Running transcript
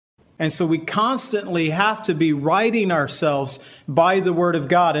And so we constantly have to be righting ourselves by the Word of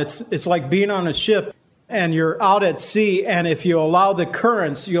God. It's like being on a ship and you're out at sea, and if you allow the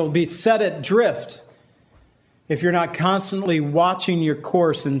currents, you'll be set adrift. If you're not constantly watching your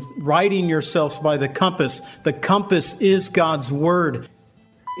course and righting yourselves by the compass is God's Word.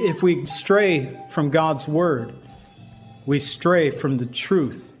 If we stray from God's Word, we stray from the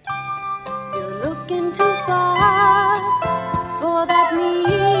truth. You're looking too far for that need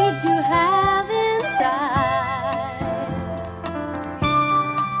you have inside.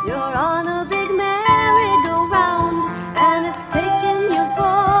 You're on a big merry-go-round and it's taking you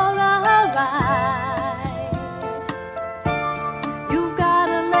for a ride. You've got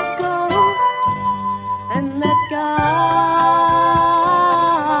to let go and let God.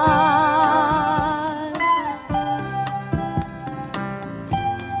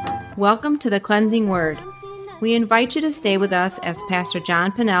 Welcome to the Cleansing Word. We invite you to stay with us as Pastor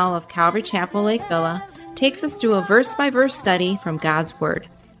John Pennell of Calvary Chapel, Lake Villa takes us through a verse-by-verse study from God's Word.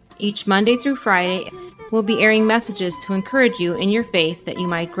 Each Monday through Friday, we'll be airing messages to encourage you in your faith that you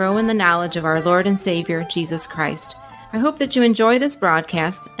might grow in the knowledge of our Lord and Savior, Jesus Christ. I hope that you enjoy this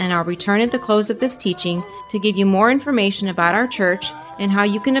broadcast, and I'll return at the close of this teaching to give you more information about our church and how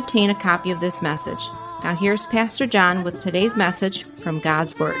you can obtain a copy of this message. Now here's Pastor John with today's message from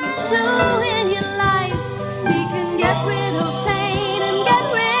God's Word. In your life, he can get rid of pain and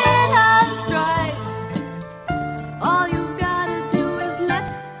get rid of strife. All you've got to do is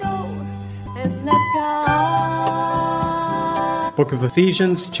let go and let God. Book of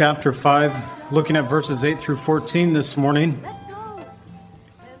Ephesians, chapter 5, looking at verses 8 through 14 this morning.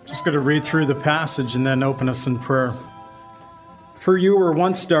 Just going to read through the passage and then open us in prayer. For you were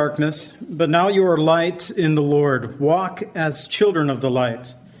once darkness, but now you are light in the Lord. Walk as children of the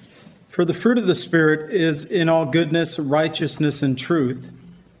light. For the fruit of the Spirit is in all goodness, righteousness, and truth,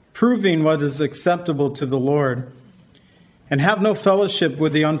 proving what is acceptable to the Lord. And have no fellowship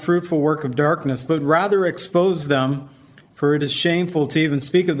with the unfruitful work of darkness, but rather expose them, for it is shameful to even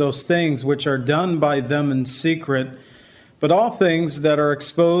speak of those things which are done by them in secret. But all things that are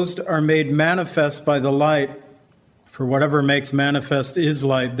exposed are made manifest by the light. For whatever makes manifest is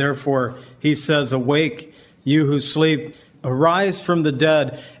light. Therefore, he says, awake, you who sleep, arise from the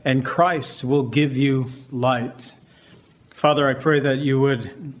dead, and Christ will give you light. Father, I pray that you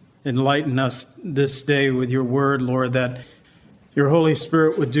would enlighten us this day with your word, Lord, that your Holy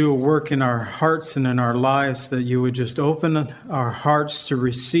Spirit would do a work in our hearts and in our lives, that you would just open our hearts to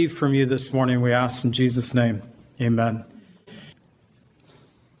receive from you this morning. We ask in Jesus' name, amen.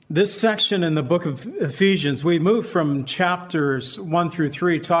 This section in the book of Ephesians, we move from chapters 1 through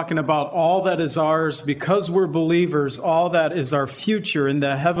 3, talking about all that is ours because we're believers, all that is our future in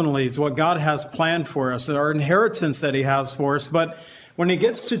the heavenlies, what God has planned for us, our inheritance that he has for us. But when he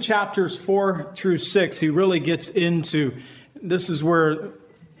gets to chapters 4 through 6, he really gets into, this is where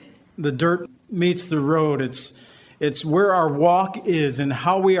the dirt meets the road. It's where our walk is and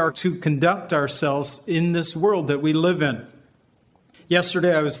how we are to conduct ourselves in this world that we live in.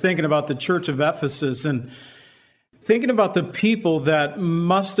 Yesterday, I was thinking about the church of Ephesus and thinking about the people that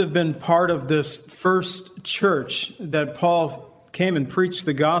must have been part of this first church that Paul came and preached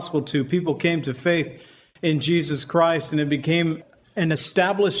the gospel to. People came to faith in Jesus Christ, and it became an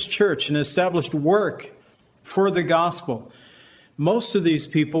established church, an established work for the gospel. Most of these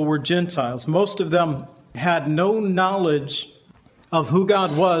people were Gentiles. Most of them had no knowledge of who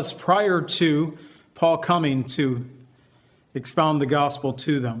God was prior to Paul coming to expound the gospel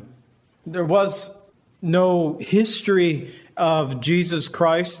to them. There was no history of Jesus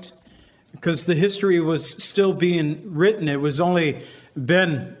Christ because the history was still being written. It was only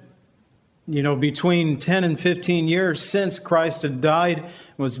been, between 10 and 15 years since Christ had died,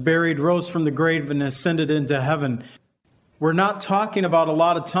 was buried, rose from the grave, and ascended into heaven. We're not talking about a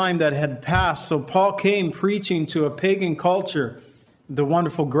lot of time that had passed. So Paul came preaching to a pagan culture the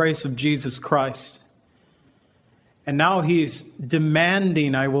wonderful grace of Jesus Christ. And now he's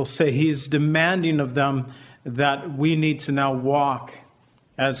demanding, he's demanding of them that we need to now walk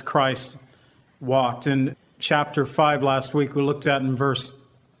as Christ walked. In chapter 5 last week, we looked at in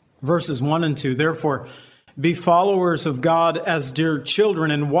verses 1 and 2. Therefore, be followers of God as dear children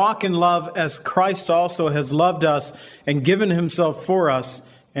and walk in love as Christ also has loved us and given himself for us,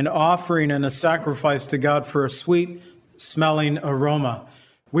 an offering and a sacrifice to God for a sweet-smelling aroma.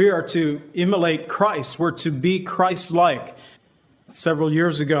 We are to emulate Christ. We're to be Christ-like. Several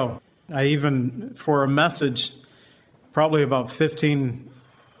years ago, I even, for a message, probably about 15,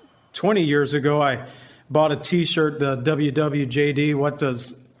 20 years ago, I bought a T-shirt, the WWJD, what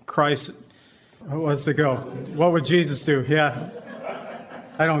does Christ, what's it go? What would Jesus do? Yeah.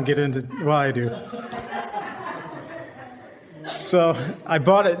 I don't get into, well, I do. So I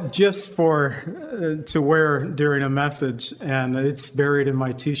bought it just to wear during a message, and it's buried in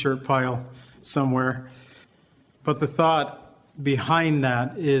my t-shirt pile somewhere. But the thought behind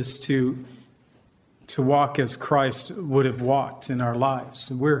that is to walk as Christ would have walked in our lives.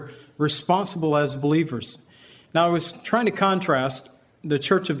 We're responsible as believers. Now, I was trying to contrast the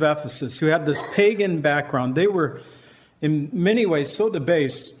church of Ephesus, who had this pagan background. They were, in many ways, so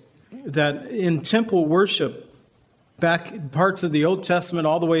debased that in temple worship, back parts of the Old Testament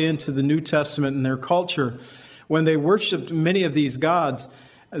all the way into the New Testament in their culture, when they worshiped many of these gods,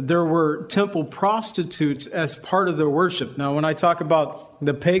 there were temple prostitutes as part of their worship. Now, when I talk about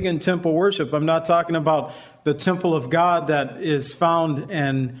the pagan temple worship, I'm not talking about the temple of God that is found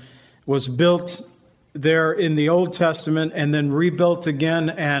and was built there in the Old Testament and then rebuilt again,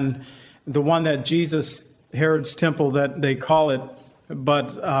 and the one that Jesus, Herod's temple that they call it, but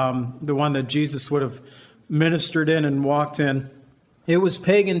the one that Jesus would have ministered in and walked in. It was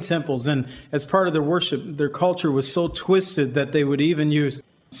pagan temples, and as part of their worship, their culture was so twisted that they would even use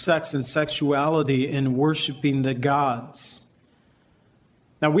sex and sexuality in worshiping the gods.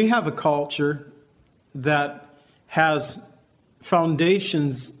 Now, we have a culture that has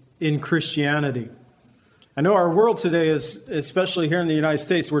foundations in Christianity. I know our world today is, especially here in the United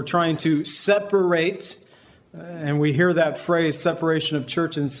States, we're trying to separate, and we hear that phrase, separation of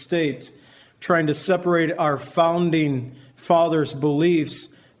church and state, trying to separate our founding fathers' beliefs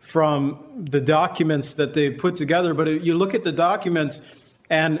from the documents that they put together. But you look at the documents,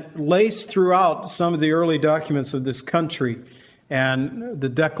 and laced throughout some of the early documents of this country and the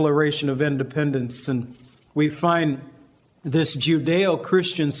Declaration of Independence, and we find this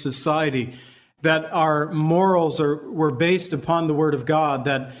Judeo-Christian society that our morals were based upon the Word of God,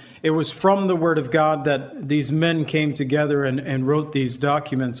 that it was from the Word of God that these men came together and wrote these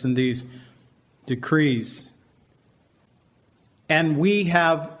documents and these decrees. And we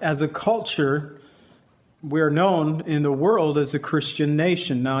have, as a culture, we're known in the world as a Christian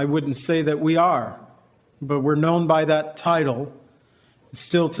nation. Now, I wouldn't say that we are, but we're known by that title.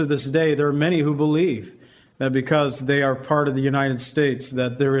 Still to this day, there are many who believe that because they are part of the United States,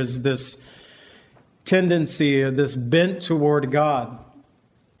 that there is this tendency, this bent toward God.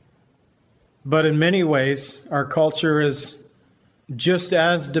 But in many ways, our culture is just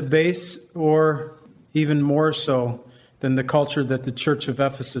as debased or even more so than the culture that the church of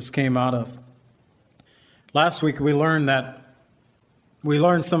Ephesus came out of. Last week we learned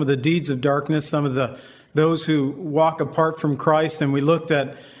some of the deeds of darkness, some of those who walk apart from Christ, and we looked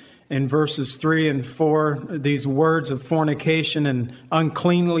at in verses 3 and 4 these words of fornication and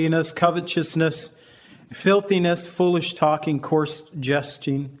uncleanliness, covetousness, filthiness, foolish talking, coarse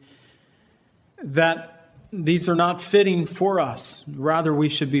jesting, that these are not fitting for us. Rather, we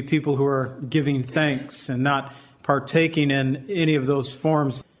should be people who are giving thanks and not partaking in any of those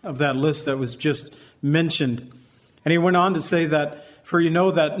forms of that list that was just mentioned. And he went on to say that, for you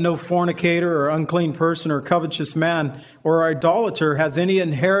know that no fornicator or unclean person or covetous man or idolater has any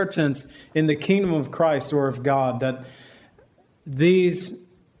inheritance in the kingdom of Christ or of God, that these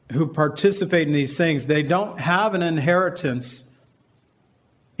who participate in these things, they don't have an inheritance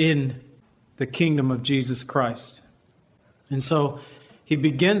in the kingdom of Jesus Christ. And so he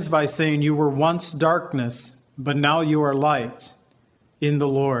begins by saying, you were once darkness, but now you are light in the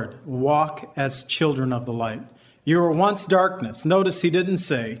Lord. Walk as children of the light. You were once darkness. Notice he didn't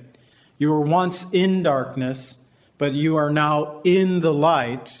say you were once in darkness, but you are now in the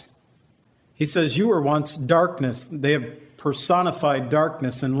light. He says you were once darkness. They have personified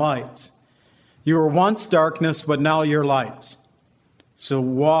darkness and light. You were once darkness, but now you're light. So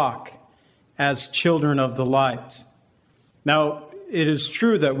walk as children of the light. Now, it is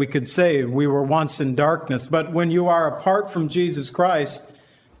true that we could say we were once in darkness, but when you are apart from Jesus Christ,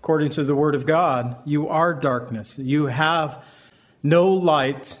 according to the Word of God, you are darkness. You have no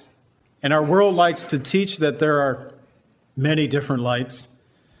light. And our world likes to teach that there are many different lights.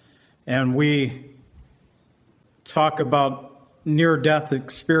 And we talk about near-death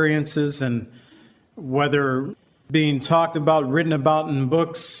experiences and whether being talked about, written about in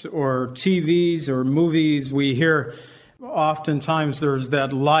books or TVs or movies, we hear oftentimes there's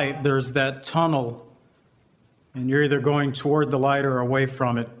that light, there's that tunnel, and you're either going toward the light or away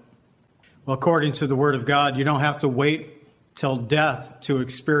from it. Well, according to the Word of God, you don't have to wait till death to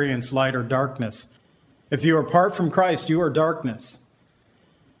experience light or darkness. If you are apart from Christ, you are darkness.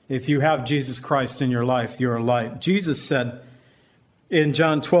 If you have Jesus Christ in your life, you are light. Jesus said in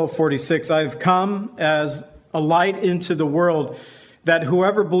John 12:46, I have come as a light into the world, that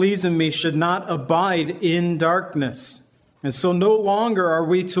whoever believes in me should not abide in darkness. And so no longer are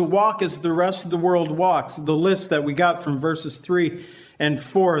we to walk as the rest of the world walks. The list that we got from verses 3 and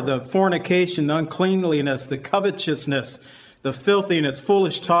 4, the fornication, uncleanliness, the covetousness, the filthiness,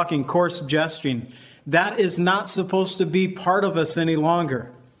 foolish talking, coarse jesting, that is not supposed to be part of us any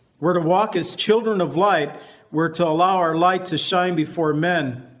longer. We're to walk as children of light. We're to allow our light to shine before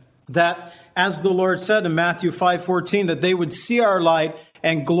men, that, as the Lord said in Matthew 5:14, that they would see our light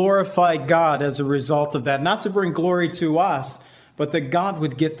and glorify God as a result of that. Not to bring glory to us, but that God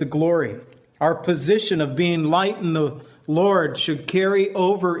would get the glory. Our position of being light in the Lord should carry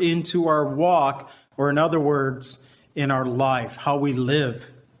over into our walk, or in other words, in our life, how we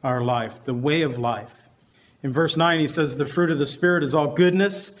live our life, the way of life. In verse 9, he says, the fruit of the Spirit is all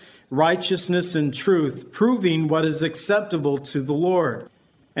goodness, righteousness, and truth, proving what is acceptable to the Lord.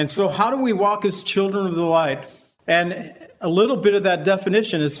 And so how do we walk as children of the light? And a little bit of that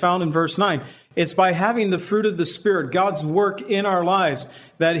definition is found in verse 9. It's by having the fruit of the Spirit, God's work in our lives,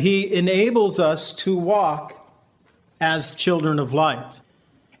 that he enables us to walk as children of light.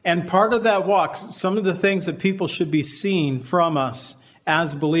 And part of that walk, some of the things that people should be seeing from us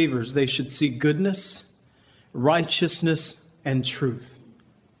as believers, they should see goodness, righteousness, and truth.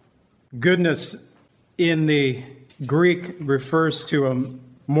 Goodness in the Greek refers to a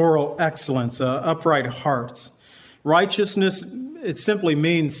moral excellence, an upright heart. Righteousness, it simply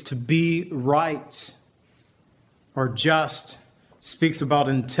means to be right or just. Speaks about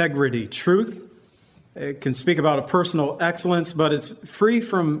integrity. Truth, it can speak about a personal excellence, but it's free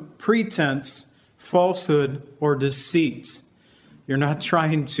from pretense, falsehood, or deceit. You're not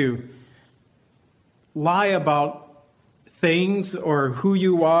trying to lie about things or who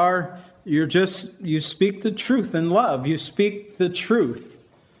you are. You speak the truth in love. You speak the truth.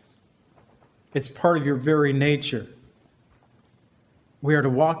 It's part of your very nature. We are to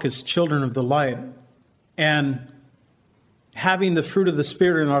walk as children of the light. And having the fruit of the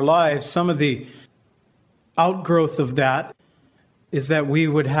Spirit in our lives, some of the outgrowth of that is that we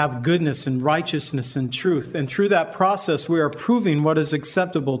would have goodness and righteousness and truth. And through that process, we are proving what is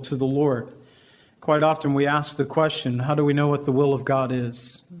acceptable to the Lord. Quite often we ask the question, how do we know what the will of God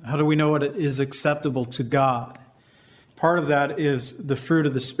is? How do we know what is acceptable to God? Part of that is the fruit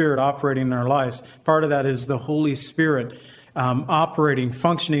of the Spirit operating in our lives. Part of that is the Holy Spirit operating,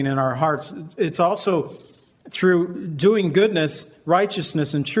 functioning in our hearts. It's also through doing goodness,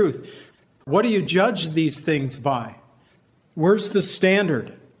 righteousness, and truth. What do you judge these things by? Where's the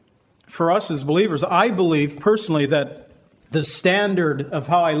standard? For us as believers, I believe personally that the standard of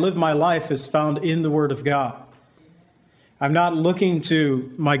how I live my life is found in the Word of God. I'm not looking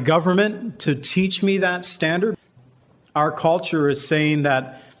to my government to teach me that standard. Our culture is saying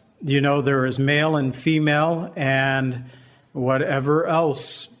that, there is male and female and whatever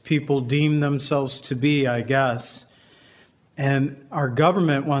else people deem themselves to be, I guess. And our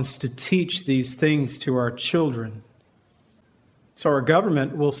government wants to teach these things to our children. So our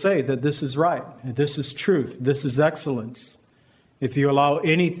government will say that this is right, this is truth, this is excellence. If you allow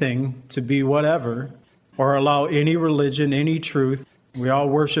anything to be whatever, or allow any religion, any truth, we all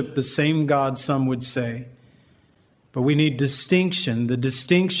worship the same God, some would say. But we need distinction. The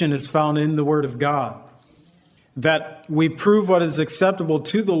distinction is found in the Word of God. That we prove what is acceptable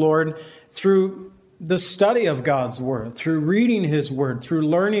to the Lord through the study of God's Word, through reading His Word, through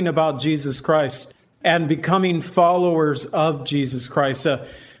learning about Jesus Christ and becoming followers of Jesus Christ.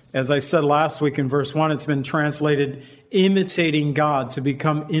 As I said last week in verse 1, it's been translated imitating God, to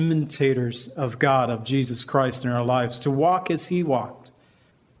become imitators of God, of Jesus Christ in our lives, to walk as He walked,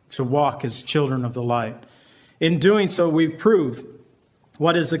 to walk as children of the light. In doing so, we prove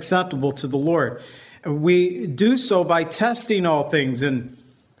what is acceptable to the Lord. We do so by testing all things. In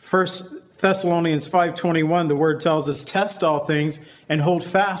 1 Thessalonians 5:21, the word tells us, test all things and hold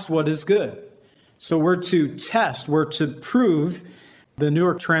fast what is good. So we're to test, we're to prove. The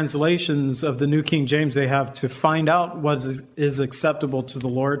newer translations of the New King James, they have to find out what is acceptable to the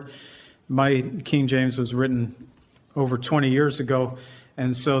Lord. My King James was written over 20 years ago,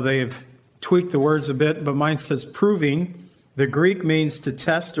 and so they've tweaked the words a bit, but mine says proving. The Greek means to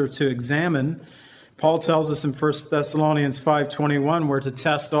test or to examine. Paul tells us in 1 Thessalonians 5:21, we're to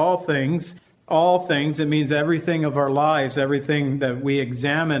test all things. All things, it means everything of our lives, everything that we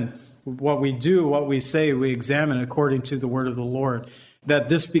examine, what we do, what we say, we examine according to the word of the Lord. That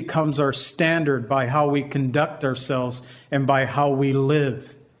this becomes our standard by how we conduct ourselves and by how we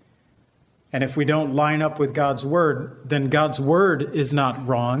live. And if we don't line up with God's word, then God's word is not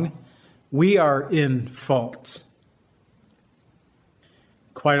wrong. We are in fault.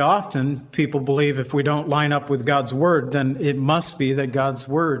 Quite often, people believe if we don't line up with God's word, then it must be that God's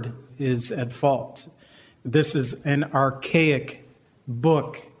word is at fault. This is an archaic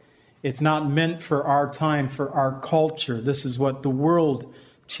book. It's not meant for our time, for our culture. This is what the world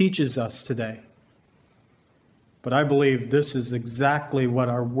teaches us today. But I believe this is exactly what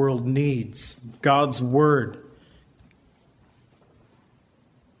our world needs. God's Word,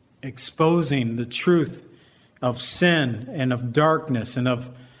 exposing the truth of sin and of darkness and of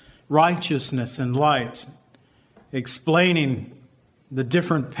righteousness and light, explaining the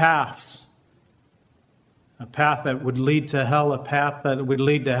different paths, a path that would lead to hell, a path that would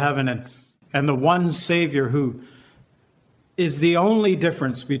lead to heaven, and the one Savior who is the only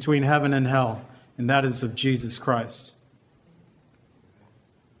difference between heaven and hell, and that is of Jesus Christ.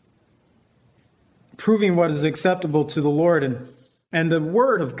 Proving what is acceptable to the Lord and the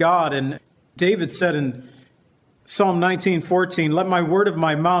Word of God. And David said in Psalm 19:14, "Let my word of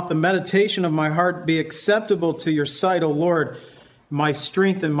my mouth, the meditation of my heart be acceptable to your sight, O Lord, my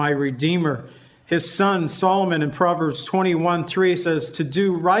strength and my Redeemer." His son Solomon in Proverbs 21:3 says, "To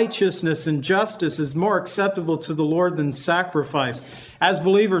do righteousness and justice is more acceptable to the Lord than sacrifice." As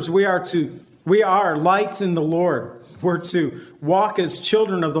believers, we are lights in the Lord. We're to walk as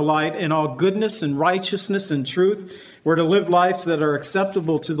children of the light in all goodness and righteousness and truth. We're to live lives that are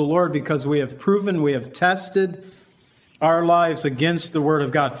acceptable to the Lord because we have proven, we have tested our lives against the Word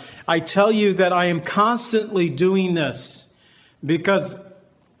of God. I tell you that I am constantly doing this because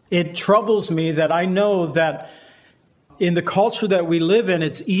it troubles me that I know that in the culture that we live in,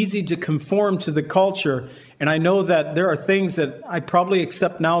 it's easy to conform to the culture. And I know that there are things that I probably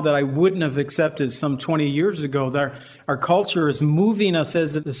accept now that I wouldn't have accepted some 20 years ago. Our culture is moving us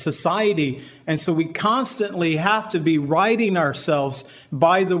as a society. And so we constantly have to be righting ourselves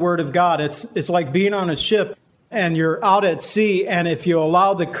by the Word of God. It's like being on a ship and you're out at sea. And if you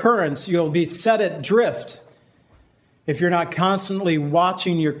allow the currents, you'll be set adrift. If you're not constantly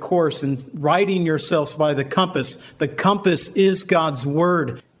watching your course and righting yourselves by the compass is God's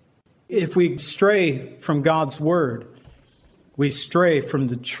Word. If we stray from God's Word, we stray from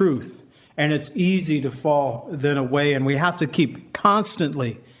the truth. And it's easy to fall then away. And we have to keep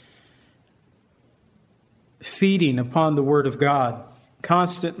constantly feeding upon the Word of God,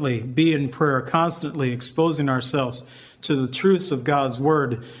 constantly be in prayer, constantly exposing ourselves to the truths of God's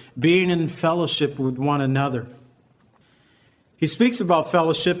Word, being in fellowship with one another. He speaks about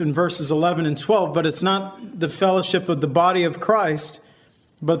fellowship in verses 11 and 12, but it's not the fellowship of the body of Christ,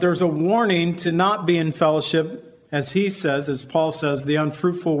 but there's a warning to not be in fellowship, as he says, as Paul says, the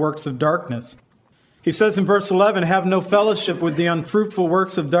unfruitful works of darkness. He says in verse 11, "Have no fellowship with the unfruitful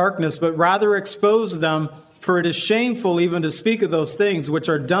works of darkness, but rather expose them, for it is shameful even to speak of those things which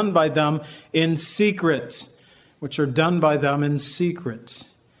are done by them in secret." Which are done by them in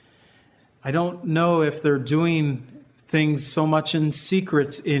secret. I don't know if they're doing things so much in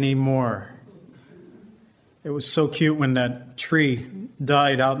secret anymore. It was so cute when that tree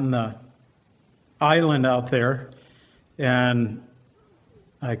died out in the island out there, and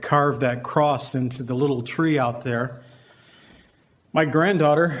I carved that cross into the little tree out there. My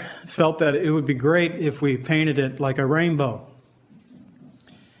granddaughter felt that it would be great if we painted it like a rainbow.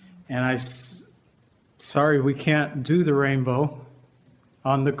 And sorry, we can't do the rainbow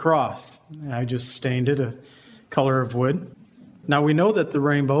on the cross. I just stained it a color of wood. Now we know that the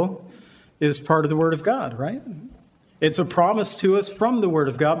rainbow is part of the Word of God, right? It's a promise to us from the Word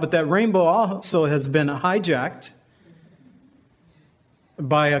of God, but that rainbow also has been hijacked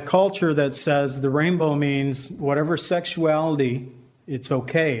by a culture that says the rainbow means whatever sexuality, it's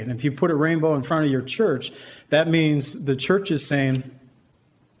okay. And if you put a rainbow in front of your church, that means the church is saying,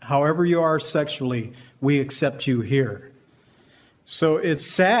 however you are sexually, we accept you here. So it's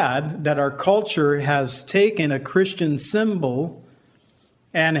sad that our culture has taken a Christian symbol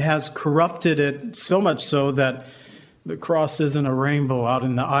and has corrupted it so much so that the cross isn't a rainbow out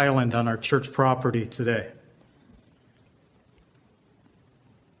in the island on our church property today.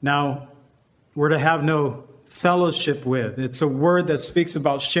 Now, we're to have no fellowship with. It's a word that speaks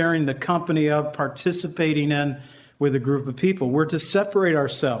about sharing the company of, participating in with a group of people. We're to separate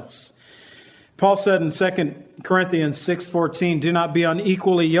ourselves. Paul said in 2 Corinthians 6:14, "Do not be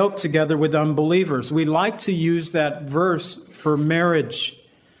unequally yoked together with unbelievers." We like to use that verse for marriage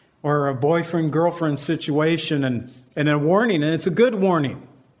or a boyfriend-girlfriend situation and a warning, and it's a good warning.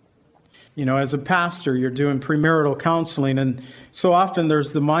 You know, as a pastor, you're doing premarital counseling, and so often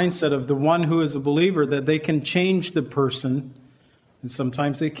there's the mindset of the one who is a believer that they can change the person, and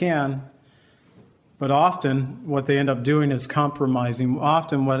sometimes they can. But often what they end up doing is compromising.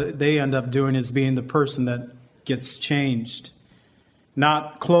 Often what they end up doing is being the person that gets changed.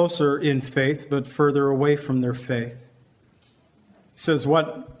 Not closer in faith, but further away from their faith. He says,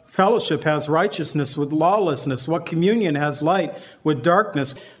 "What fellowship has righteousness with lawlessness? What communion has light with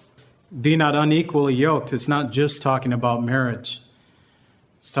darkness? Be not unequally yoked. It's not just talking about marriage.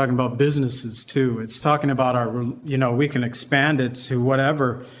 It's talking about businesses too. It's talking about we can expand it to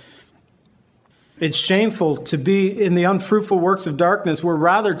whatever. It's shameful to be in the unfruitful works of darkness. We're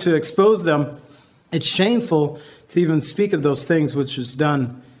rather to expose them. It's shameful to even speak of those things which is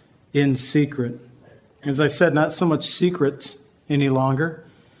done in secret. As I said, not so much secrets any longer.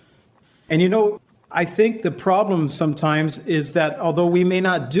 And I think the problem sometimes is that although we may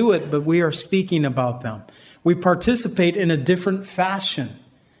not do it, but we are speaking about them. We participate in a different fashion.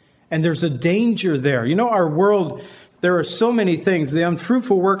 And there's a danger there. Our world, there are so many things. The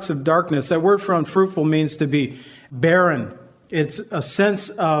unfruitful works of darkness, that word for unfruitful means to be barren. It's a sense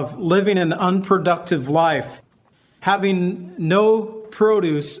of living an unproductive life, having no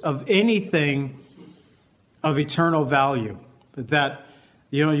produce of anything of eternal value. That,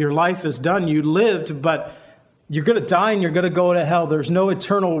 your life is done, you lived, but you're going to die and you're going to go to hell. There's no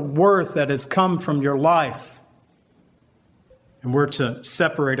eternal worth that has come from your life. And we're to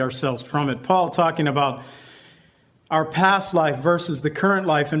separate ourselves from it. Paul talking about our past life versus the current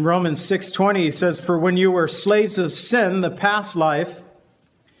life. In Romans 6:20, he says, "For when you were slaves of sin, the past life,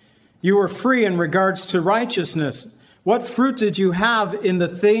 you were free in regards to righteousness. What fruit did you have in the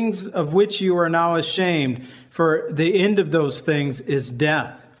things of which you are now ashamed? For the end of those things is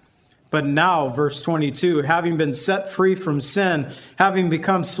death. But now," verse 22, "having been set free from sin, having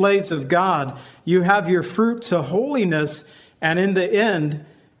become slaves of God, you have your fruit to holiness, and in the end,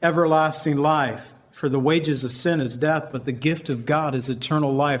 everlasting life. For the wages of sin is death, but the gift of God is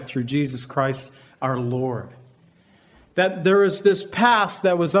eternal life through Jesus Christ our Lord." That there is this past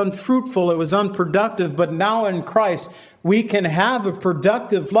that was unfruitful, it was unproductive, but now in Christ, we can have a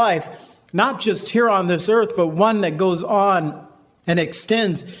productive life, not just here on this earth, but one that goes on and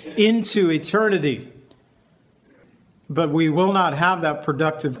extends into eternity. But we will not have that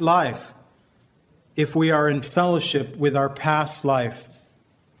productive life if we are in fellowship with our past life,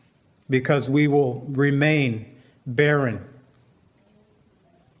 because we will remain barren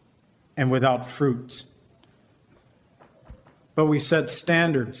and without fruit. But we set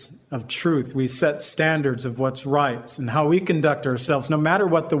standards of truth. We set standards of what's right and how we conduct ourselves, no matter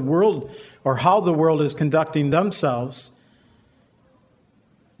what the world or how the world is conducting themselves.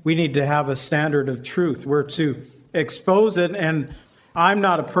 We need to have a standard of truth. We're to expose it, and I'm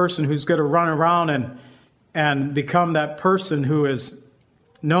not a person who's going to run around and become that person who is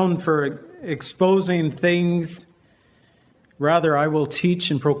known for exposing things. Rather, I will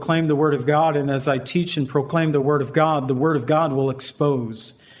teach and proclaim the Word of God, and as I teach and proclaim the Word of God will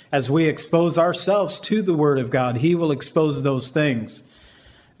expose. As we expose ourselves to the Word of God, He will expose those things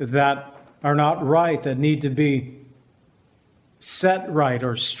that are not right, that need to be set right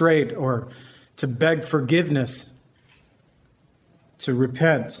or straight, or to beg forgiveness, to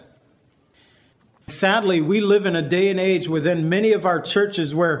repent. Sadly, we live in a day and age within many of our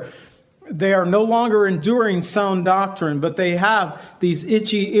churches where they are no longer enduring sound doctrine, but they have these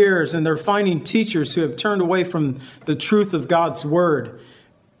itchy ears, and they're finding teachers who have turned away from the truth of God's Word.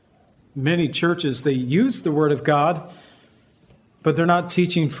 Many churches, they use the Word of God, but they're not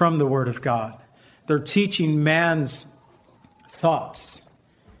teaching from the Word of God. They're teaching man's thoughts,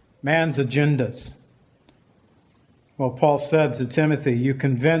 man's agendas. Well, Paul said to Timothy, "You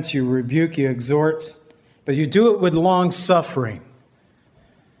convince, you rebuke, you exhort, but you do it with long suffering."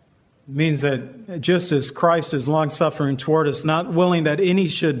 It means that just as Christ is long-suffering toward us, not willing that any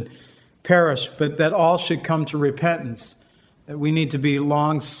should perish, but that all should come to repentance, that we need to be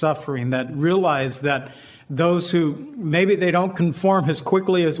long-suffering, that realize that those who maybe they don't conform as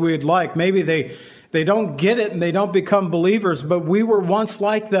quickly as we'd like, maybe they don't get it and they don't become believers, but we were once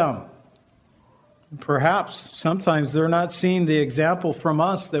like them. Perhaps sometimes they're not seeing the example from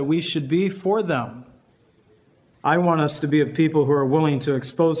us that we should be for them. I want us to be a people who are willing to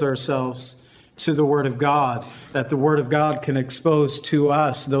expose ourselves to the Word of God, that the Word of God can expose to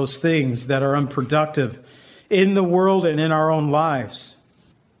us those things that are unproductive in the world and in our own lives.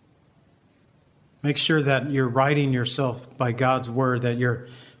 Make sure that you're righting yourself by God's Word, that you're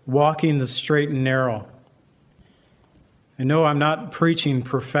walking the straight and narrow. I know I'm not preaching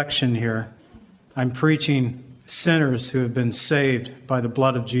perfection here. I'm preaching sinners who have been saved by the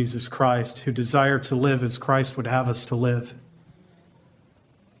blood of Jesus Christ, who desire to live as Christ would have us to live.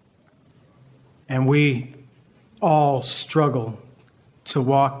 And we all struggle to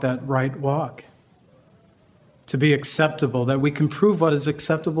walk that right walk, to be acceptable, that we can prove what is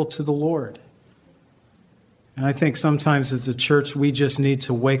acceptable to the Lord. And I think sometimes as a church, we just need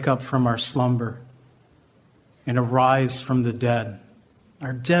to wake up from our slumber and arise from the dead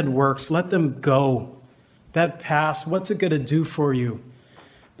our dead works, let them go. That past, what's it going to do for you?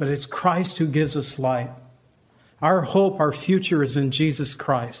 But it's Christ who gives us light. Our hope, our future is in Jesus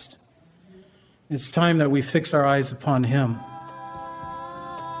Christ. It's time that we fix our eyes upon him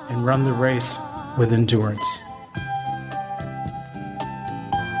and run the race with endurance.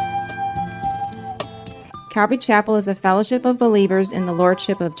 Calvary Chapel is a fellowship of believers in the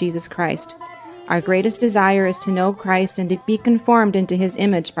Lordship of Jesus Christ. Our greatest desire is to know Christ and to be conformed into his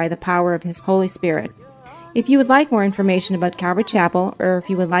image by the power of his Holy Spirit. If you would like more information about Calvary Chapel, or if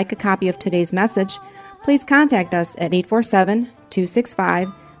you would like a copy of today's message, please contact us at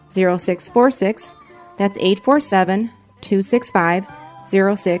 847-265-0646. That's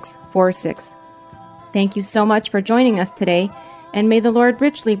 847-265-0646. Thank you so much for joining us today, and may the Lord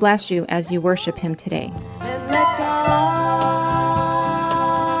richly bless you as you worship him today. And let God